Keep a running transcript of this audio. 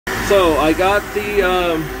So I got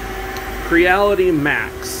the Creality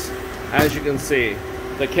Max, as you can see.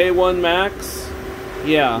 The K1 Max,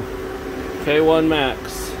 yeah, K1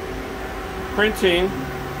 Max. Printing,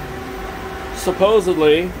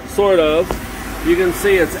 supposedly, sort of. You can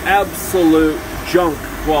see it's absolute junk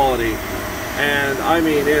quality. And I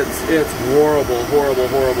mean, it's horrible, horrible,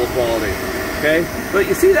 horrible quality. Okay? But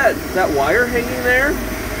you see that wire hanging there?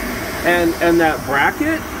 And that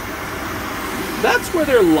bracket? That's where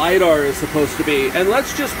their LIDAR is supposed to be. And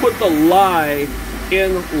let's just put the lie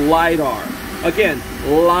in LIDAR. Again,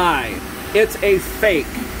 lie. It's a fake.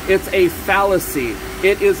 It's a fallacy.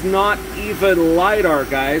 It is not even LIDAR,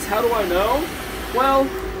 guys. How do I know? Well,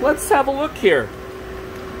 let's have a look here.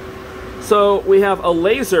 So we have a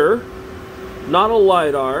laser, not a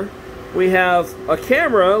LIDAR. We have a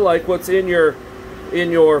camera, like what's in your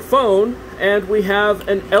phone, and we have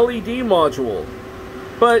an LED module.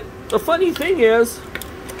 But the funny thing is,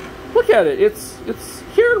 look at it. It's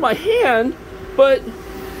here in my hand, but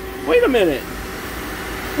wait a minute.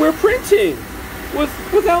 We're printing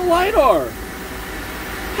without LIDAR.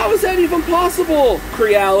 How is that even possible,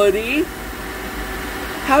 Creality?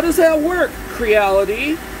 How does that work,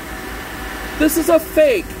 Creality? This is a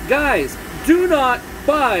fake. Guys, do not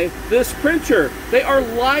buy this printer. They are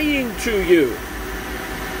lying to you.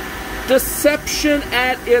 Deception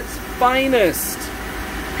at its finest.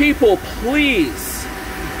 People, please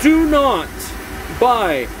do not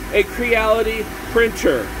buy a Creality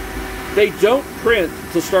printer. They don't print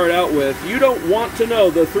to start out with. You don't want to know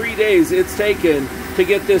the 3 days it's taken to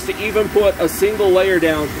get this to even put a single layer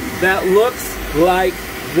down that looks like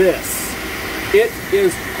this. It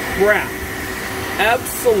is crap.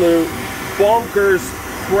 Absolute bonkers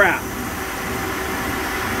crap.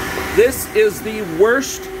 This is the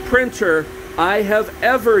worst printer I have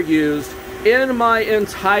ever used in my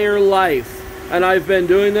entire life, and I've been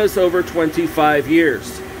doing this over 25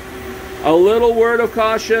 years. A little word of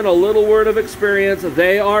caution, a little word of experience.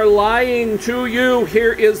 They are lying to you.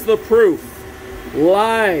 Here is the proof.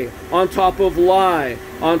 Lie on top of lie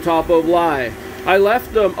on top of lie. I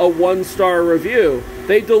left them a 1-star review.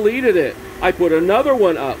 They deleted it. I put another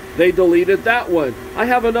one up. They deleted that one. I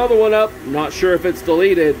have another one up. Not sure if it's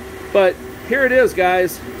deleted, but here it is,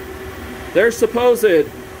 guys. Their supposed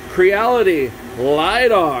Creality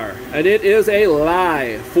LIDAR, and it is a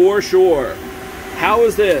lie for sure. How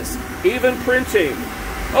is this even printing?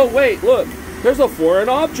 Oh wait, look, there's a foreign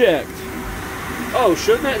object. Oh,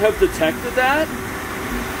 shouldn't it have detected that?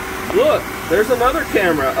 Look, there's another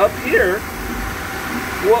camera up here.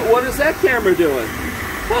 What is that camera doing?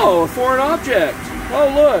 Oh, a foreign object.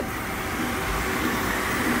 Oh, look.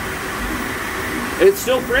 It's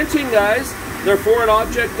still printing, guys. Their foreign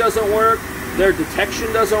object doesn't work. Their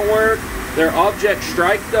detection doesn't work. Their object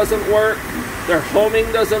strike doesn't work. Their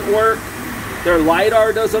homing doesn't work. Their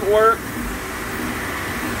LIDAR doesn't work.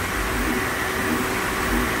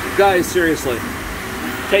 Guys, seriously,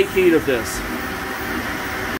 take heed of this.